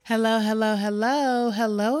Hello, hello, hello.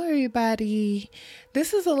 Hello, everybody.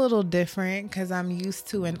 This is a little different because I'm used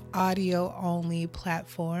to an audio only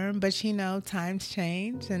platform, but times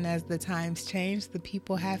change. And as the times change, the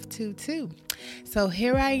people have to too. So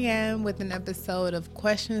here I am with an episode of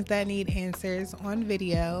Questions That Need Answers on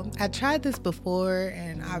video. I tried this before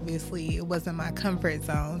and obviously it wasn't my comfort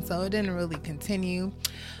zone, so it didn't really continue,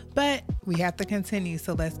 but we have to continue.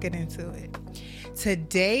 So let's get into it.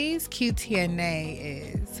 Today's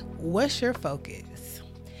QTNA is, what's your focus?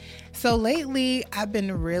 So lately, I've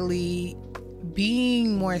been really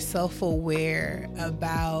being more self-aware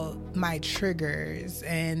about my triggers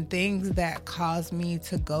and things that cause me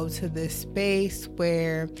to go to this space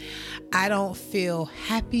where I don't feel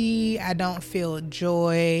happy, I don't feel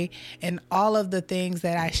joy, and all of the things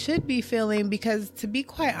that I should be feeling, because to be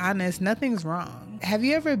quite honest, nothing's wrong. Have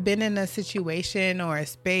you ever been in a situation or a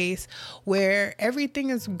space where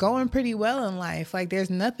everything is going pretty well in life? Like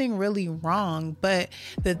there's nothing really wrong, but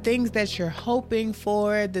the things that you're hoping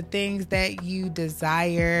for, the things that you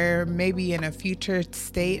desire, maybe in a future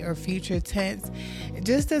state or future tense, it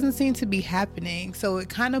just doesn't seem to be happening. So it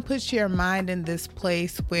kind of puts your mind in this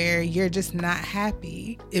place where you're just not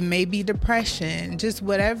happy. It may be depression, just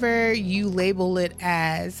whatever you label it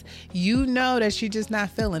as, you know that you're just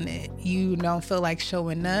not feeling it. You don't feel like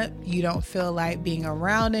showing up. You don't feel like being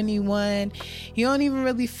around anyone. You don't even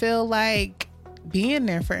really feel like being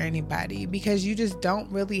there for anybody because you just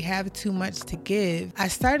don't really have too much to give. I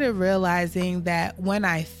started realizing that when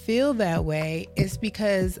I feel that way, it's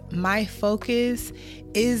because my focus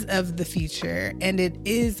is of the future and it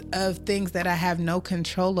is of things that I have no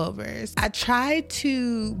control over. I try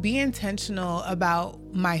to be intentional about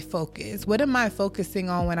my focus. What am I focusing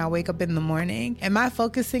on when I wake up in the morning? Am I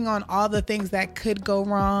focusing on all the things that could go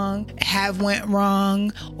wrong, have went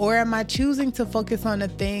wrong, or am I choosing to focus on the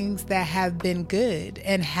things that have been good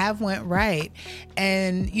and have went right?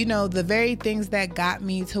 And the very things that got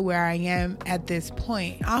me to where I am at this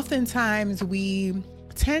point. Oftentimes we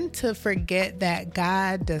tend to forget that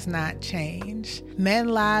God does not change. Men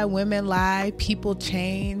lie, women lie, people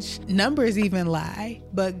change, numbers even lie,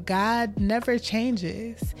 but God never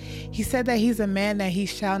changes. He said that he's a man that he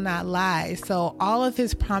shall not lie. So all of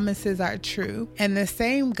his promises are true. And the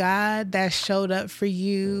same God that showed up for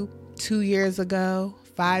you 2 years ago,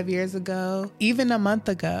 5 years ago, even a month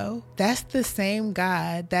ago, that's the same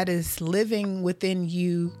God that is living within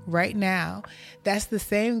you right now. That's the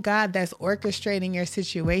same God that's orchestrating your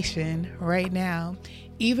situation right now.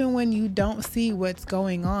 Even when you don't see what's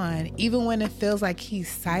going on, even when it feels like he's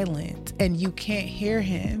silent and you can't hear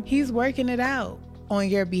him, he's working it out on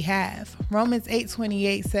your behalf. Romans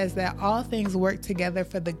 8:28 says that all things work together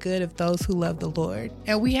for the good of those who love the Lord.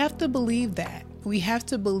 And we have to believe that. We have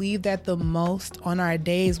to believe that the most on our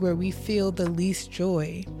days where we feel the least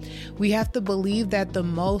joy. We have to believe that the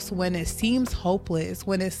most when it seems hopeless,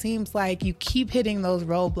 when it seems like you keep hitting those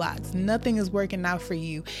roadblocks, nothing is working out for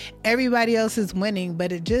you. Everybody else is winning,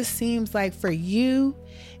 but it just seems like for you,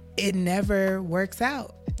 it never works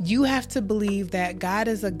out. You have to believe that God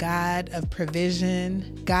is a God of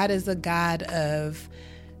provision. God is a God of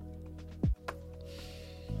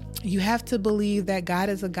You have to believe that God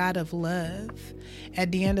is a God of love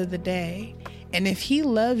at the end of the day. And if he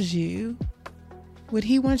loves you, would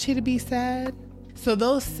he want you to be sad? So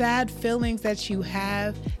those sad feelings that you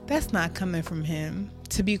have, that's not coming from him,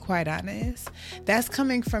 to be quite honest. That's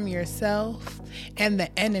coming from yourself and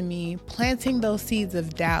the enemy planting those seeds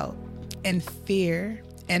of doubt and fear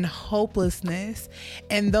and hopelessness,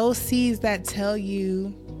 and those seeds that tell you,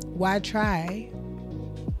 why try?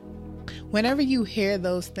 Whenever you hear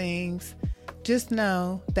those things, just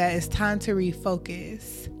know that it's time to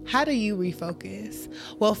refocus. How do you refocus?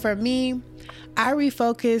 Well, for me, I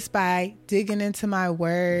refocus by digging into my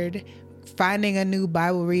word, finding a new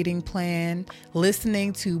Bible reading plan,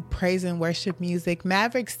 listening to praise and worship music.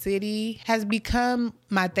 Maverick City has become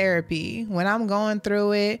my therapy. When I'm going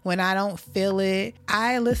through it, when I don't feel it,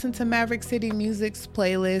 I listen to Maverick City Music's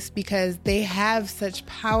playlist because they have such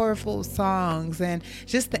powerful songs and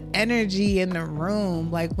just the energy in the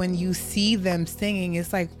room. Like when you see them singing,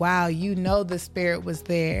 it's like, wow, the spirit was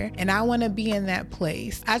there. And I want to be in that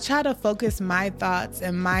place. I try to focus my thoughts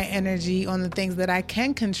and my energy on the things that I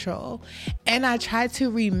can control. And I try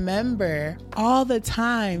to remember all the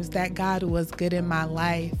times that God was good in my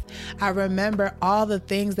life. I remember all the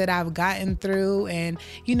things that I've gotten through and,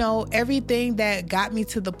 everything that got me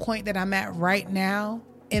to the point that I'm at right now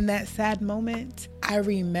in that sad moment. I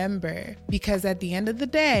remember because at the end of the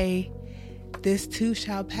day, this too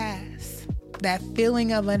shall pass. that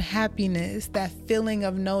feeling of unhappiness, that feeling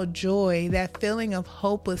of no joy, that feeling of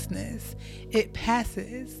hopelessness, it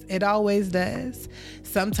passes. It always does.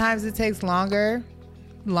 Sometimes it takes much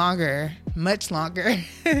longer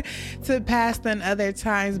to pass than other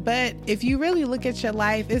times. But if you really look at your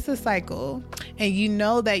life, it's a cycle, and you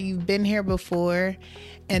know that you've been here before,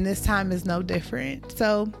 and this time is no different.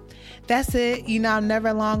 So that's it. I'm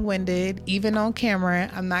never long-winded. Even on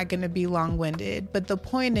camera, I'm not going to be long-winded. But the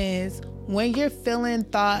point is, when you're feeling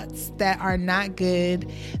thoughts that are not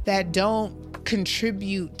good, that don't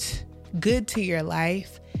contribute good to your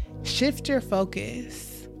life, shift your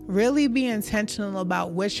focus. Really be intentional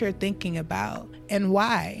about what you're thinking about and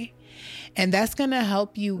why. And that's going to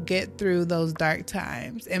help you get through those dark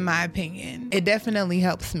times, in my opinion. It definitely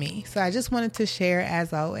helps me. So I just wanted to share,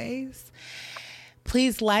 as always.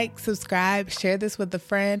 Please like, subscribe, share this with a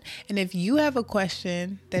friend. And if you have a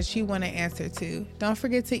question that you want to answer to, don't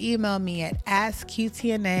forget to email me at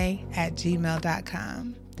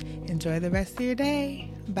askqtna@gmail.com. Enjoy the rest of your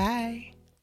day. Bye.